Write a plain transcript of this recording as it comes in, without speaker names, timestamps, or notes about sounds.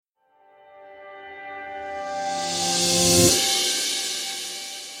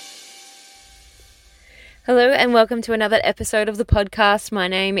Hello and welcome to another episode of the podcast. My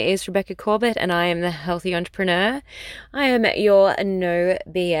name is Rebecca Corbett and I am the Healthy Entrepreneur. I am your no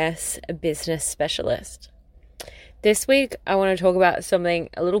BS business specialist. This week I want to talk about something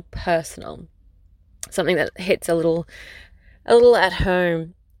a little personal, something that hits a little at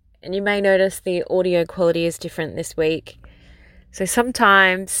home, and you may notice the audio quality is different this week. So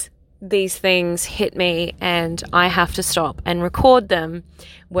sometimes these things hit me and I have to stop and record them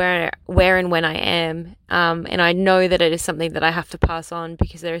where and when I am. And I know that it is something that I have to pass on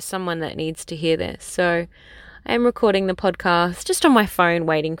because there is someone that needs to hear this. So I am recording the podcast just on my phone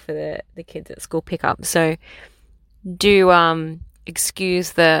waiting for the kids at school pickup. So do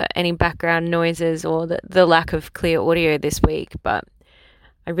excuse any background noises or the lack of clear audio this week, but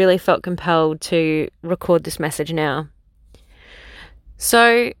I really felt compelled to record this message now.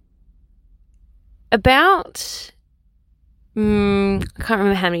 So about, I can't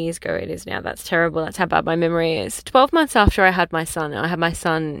remember how many years ago it is now. That's terrible. That's how bad my memory is. 12 months after I had my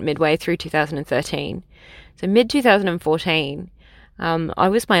son midway through 2013. So mid-2014, I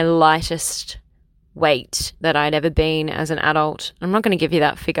was my lightest weight that I'd ever been as an adult. I'm not going to give you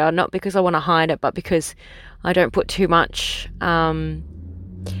that figure, not because I want to hide it, but because I don't put too much emphasis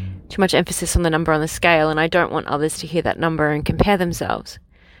on the number on the scale, and I don't want others to hear that number and compare themselves.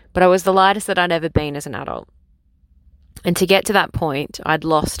 But I was the lightest that I'd ever been as an adult. And to get to that point, I'd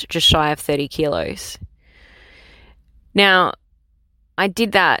lost just shy of 30 kilos. Now, I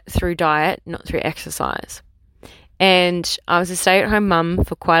did that through diet, not through exercise. And I was a stay-at-home mum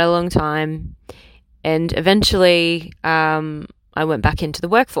for quite a long time. And eventually, I went back into the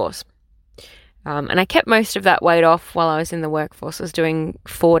workforce. And I kept most of that weight off while I was in the workforce. I was doing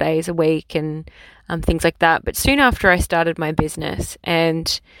 4 days a week and things like that. But soon after I started my business,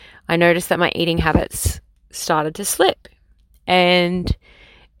 and I noticed that my eating habits started to slip, and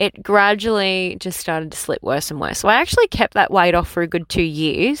it gradually just started to slip worse and worse. So I actually kept that weight off for a good 2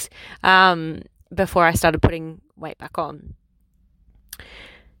 years before I started putting weight back on.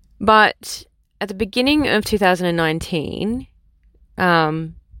 But at the beginning of 2019,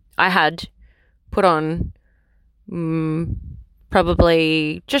 I had put on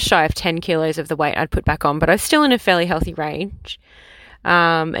probably just shy of 10 kilos of the weight I'd put back on, but I was still in a fairly healthy range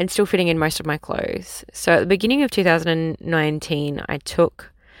and still fitting in most of my clothes. So at the beginning of 2019, I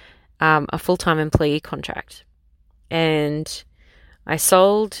took a full-time employee contract, and I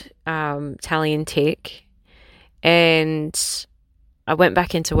sold Tally and Tick, and I went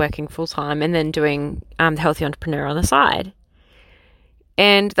back into working full-time and then doing the Healthy Entrepreneur on the side.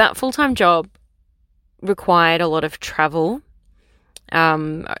 And that full-time job required a lot of travel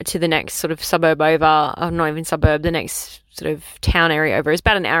to the next sort of suburb over, or not even suburb, the next sort of town area over. It's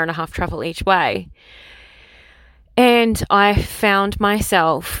about an hour and a half travel each way. And I found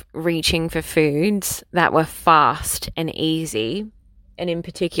myself reaching for foods that were fast and easy, and in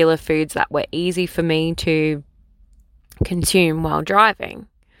particular foods that were easy for me to consume while driving.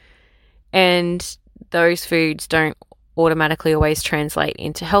 And those foods don't automatically always translate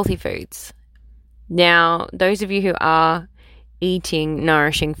into healthy foods. Now, those of you who are eating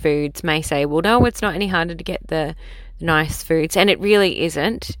nourishing foods may say, well, no, it's not any harder to get the nice foods. And it really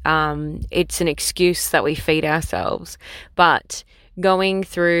isn't. It's an excuse that we feed ourselves. But going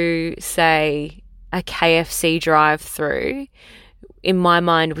through, say, a KFC drive-through, in my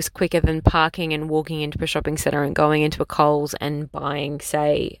mind, was quicker than parking and walking into a shopping centre and going into a Coles and buying,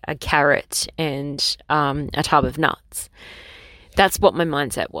 say, a carrot and a tub of nuts. That's what my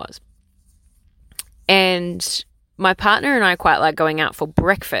mindset was. And my partner and I quite like going out for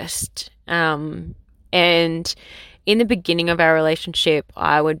breakfast. And in the beginning of our relationship,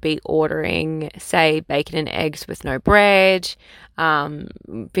 I would be ordering, say, bacon and eggs with no bread,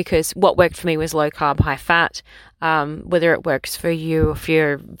 because what worked for me was low carb, high fat. Whether it works for you, if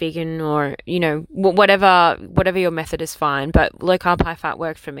you're vegan or, whatever your method is fine. But low carb, high fat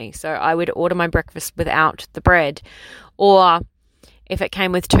worked for me. So I would order my breakfast without the bread. Or if it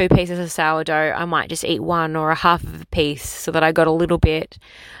came with 2 pieces of sourdough, I might just eat one or a half of a piece so that I got a little bit.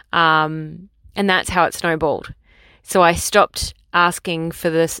 And that's how it snowballed. So I stopped asking for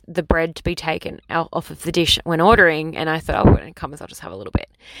the bread to be taken out off of the dish when ordering, and I thought, when it comes, I'll just have a little bit.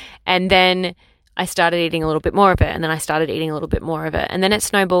 And then I started eating a little bit more of it, and then I started eating a little bit more of it. And then it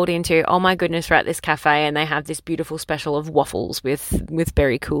snowballed into, oh my goodness, we're at this cafe and they have this beautiful special of waffles with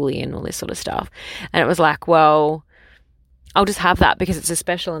berry coulis and all this sort of stuff. And it was like, well, I'll just have that because it's a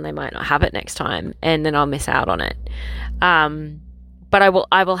special and they might not have it next time, and then I'll miss out on it. But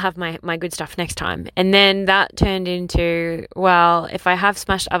I will have my good stuff next time. And then that turned into, well, if I have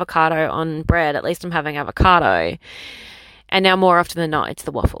smashed avocado on bread, at least I'm having avocado. And now more often than not, it's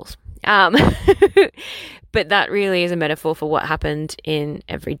the waffles. Um, but that really is a metaphor for what happened in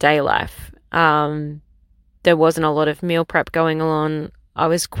everyday life. There wasn't a lot of meal prep going on. I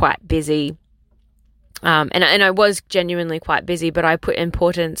was quite busy. And I was genuinely quite busy, but I put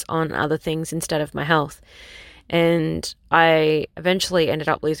importance on other things instead of my health. And I eventually ended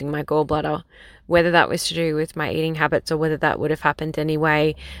up losing my gallbladder, whether that was to do with my eating habits or whether that would have happened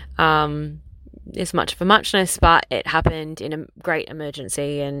anyway, is much of a muchness, but it happened in a great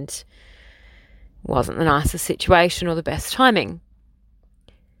emergency and wasn't the nicest situation or the best timing.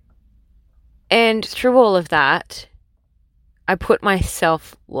 And through all of that, I put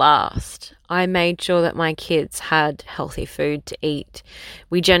myself last. I made sure that my kids had healthy food to eat.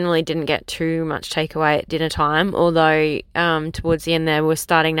 We generally didn't get too much takeaway at dinner time, although towards the end there we're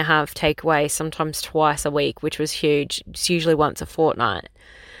starting to have takeaway sometimes twice a week, which was huge. It's usually once a fortnight,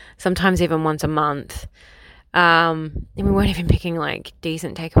 sometimes even once a month. And we weren't even picking like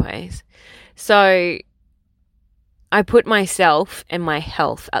decent takeaways. So I put myself and my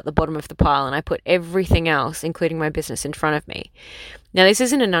health at the bottom of the pile, and I put everything else, including my business, in front of me. Now, this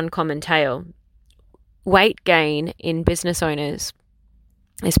isn't an uncommon tale. Weight gain in business owners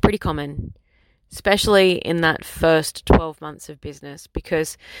is pretty common, especially in that first 12 months of business,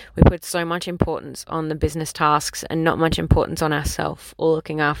 because we put so much importance on the business tasks and not much importance on ourselves or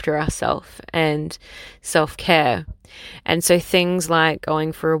looking after ourselves and self-care. And so things like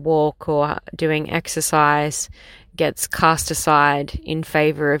going for a walk or doing exercise gets cast aside in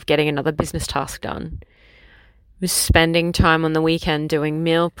favor of getting another business task done. Spending time on the weekend doing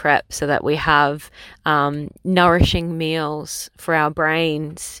meal prep so that we have nourishing meals for our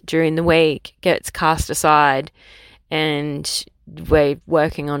brains during the week gets cast aside, and we're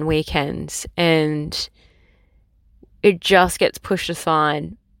working on weekends, and it just gets pushed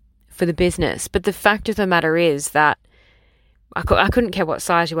aside for the business. But the fact of the matter is that I couldn't care what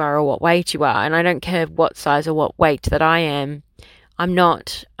size you are or what weight you are, and I don't care what size or what weight that I am. I'm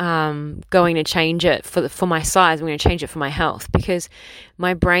not going to change it for my size. I'm going to change it for my health, because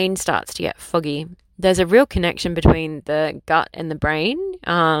my brain starts to get foggy. There's a real connection between the gut and the brain.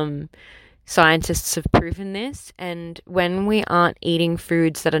 Scientists have proven this, and when we aren't eating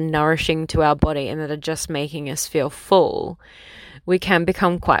foods that are nourishing to our body and that are just making us feel full, we can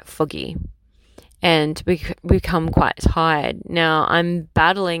become quite foggy. And we become quite tired. Now, I'm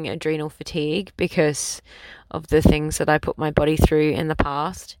battling adrenal fatigue because of the things that I put my body through in the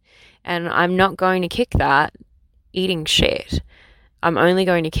past. And I'm not going to kick that eating shit. I'm only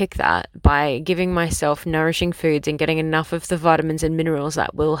going to kick that by giving myself nourishing foods and getting enough of the vitamins and minerals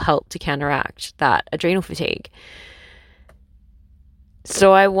that will help to counteract that adrenal fatigue.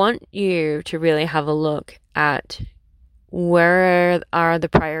 So I want you to really have a look at where are the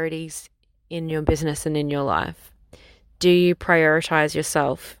priorities in your business and in your life. Do you prioritize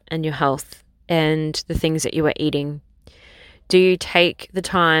yourself and your health and the things that you are eating? Do you take the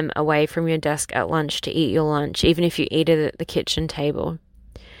time away from your desk at lunch to eat your lunch, even if you eat it at the kitchen table?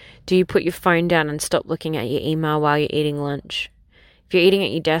 Do you put your phone down and stop looking at your email while you're eating lunch? If you're eating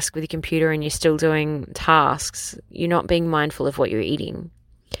at your desk with your computer and you're still doing tasks, you're not being mindful of what you're eating.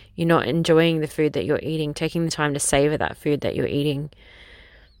 You're not enjoying the food that you're eating, taking the time to savor that food that you're eating.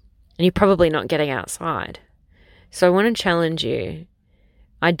 And you're probably not getting outside. So I want to challenge you.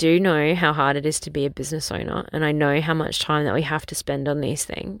 I do know how hard it is to be a business owner, and I know how much time that we have to spend on these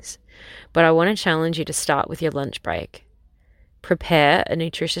things. But I want to challenge you to start with your lunch break. Prepare a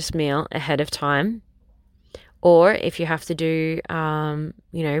nutritious meal ahead of time. Or if you have to do,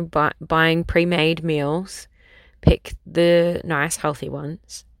 buying pre-made meals, pick the nice, healthy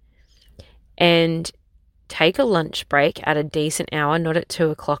ones. And take a lunch break at a decent hour, not at 2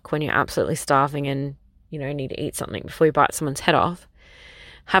 o'clock when you're absolutely starving and, need to eat something before you bite someone's head off.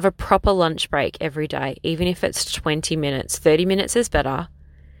 Have a proper lunch break every day, even if it's 20 minutes. 30 minutes is better.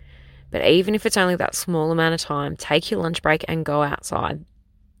 But even if it's only that small amount of time, take your lunch break and go outside.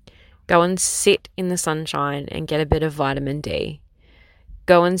 Go and sit in the sunshine and get a bit of vitamin D.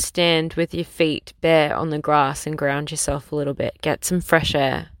 Go and stand with your feet bare on the grass and ground yourself a little bit. Get some fresh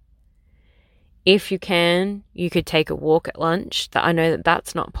air. If you can, you could take a walk at lunch. I know that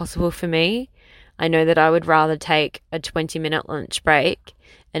that's not possible for me. I know that I would rather take a 20-minute lunch break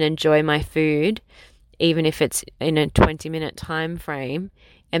and enjoy my food, even if it's in a 20-minute time frame,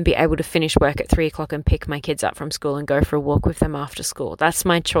 and be able to finish work at 3 o'clock and pick my kids up from school and go for a walk with them after school. That's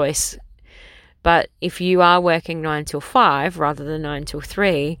my choice. But if you are working 9 till 5 rather than 9 till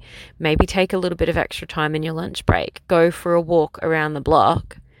 3, maybe take a little bit of extra time in your lunch break. Go for a walk around the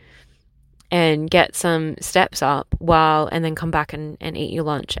block and get some steps up and then come back and eat your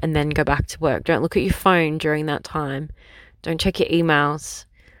lunch and then go back to work. Don't look at your phone during that time. Don't check your emails.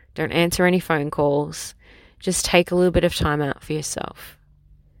 Don't answer any phone calls. Just take a little bit of time out for yourself.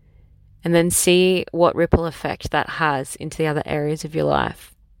 And then see what ripple effect that has into the other areas of your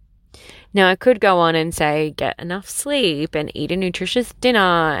life. Now, I could go on and say, get enough sleep and eat a nutritious dinner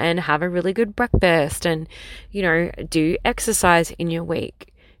and have a really good breakfast and, do exercise in your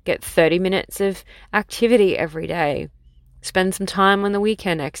week. Get 30 minutes of activity every day. Spend some time on the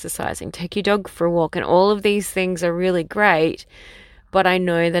weekend exercising. Take your dog for a walk. And all of these things are really great, but I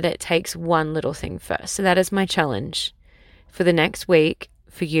know that it takes one little thing first. So that is my challenge for the next week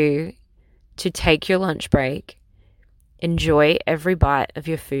for you to take your lunch break. Enjoy every bite of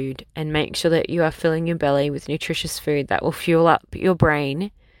your food and make sure that you are filling your belly with nutritious food that will fuel up your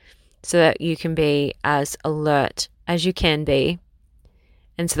brain so that you can be as alert as you can be,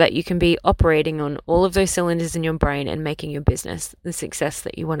 and so that you can be operating on all of those cylinders in your brain and making your business the success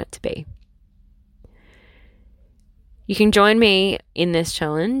that you want it to be. You can join me in this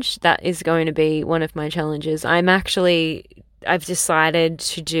challenge. That is going to be one of my challenges. I've decided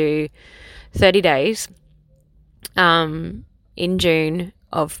to do 30 days in June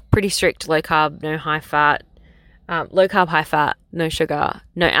of pretty strict low carb, no high fat, low carb, high fat, no sugar,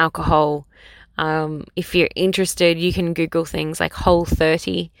 no alcohol. If you're interested, you can Google things like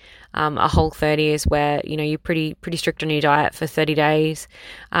Whole30. A Whole30 is where, you're pretty strict on your diet for 30 days.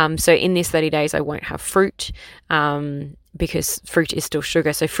 So in this 30 days, I won't have fruit, because fruit is still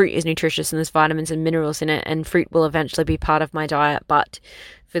sugar. So fruit is nutritious and there's vitamins and minerals in it, and fruit will eventually be part of my diet. But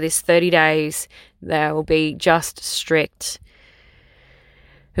for this 30 days, there will be just strict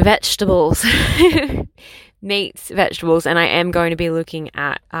vegetables, meats, vegetables, and I am going to be looking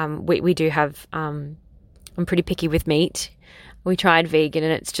at, we do have, I'm pretty picky with meat. We tried vegan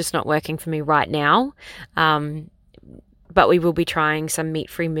and it's just not working for me right now. But we will be trying some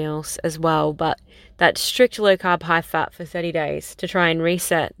meat-free meals as well. But that strict low-carb, high-fat for 30 days to try and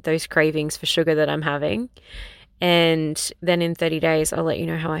reset those cravings for sugar that I'm having. And then in 30 days, I'll let you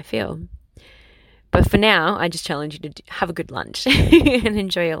know how I feel. But for now, I just challenge you to have a good lunch and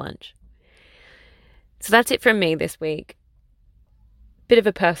enjoy your lunch. So that's it from me this week. Bit of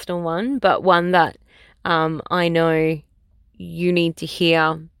a personal one, but one that I know you need to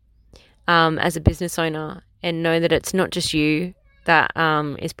hear as a business owner, and know that it's not just you that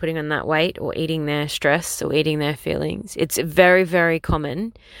is putting on that weight or eating their stress or eating their feelings. It's very, very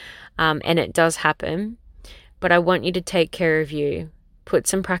common, and it does happen. But I want you to take care of you. Put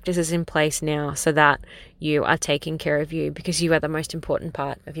some practices in place now so that you are taking care of you, because you are the most important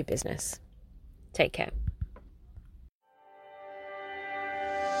part of your business. Take care.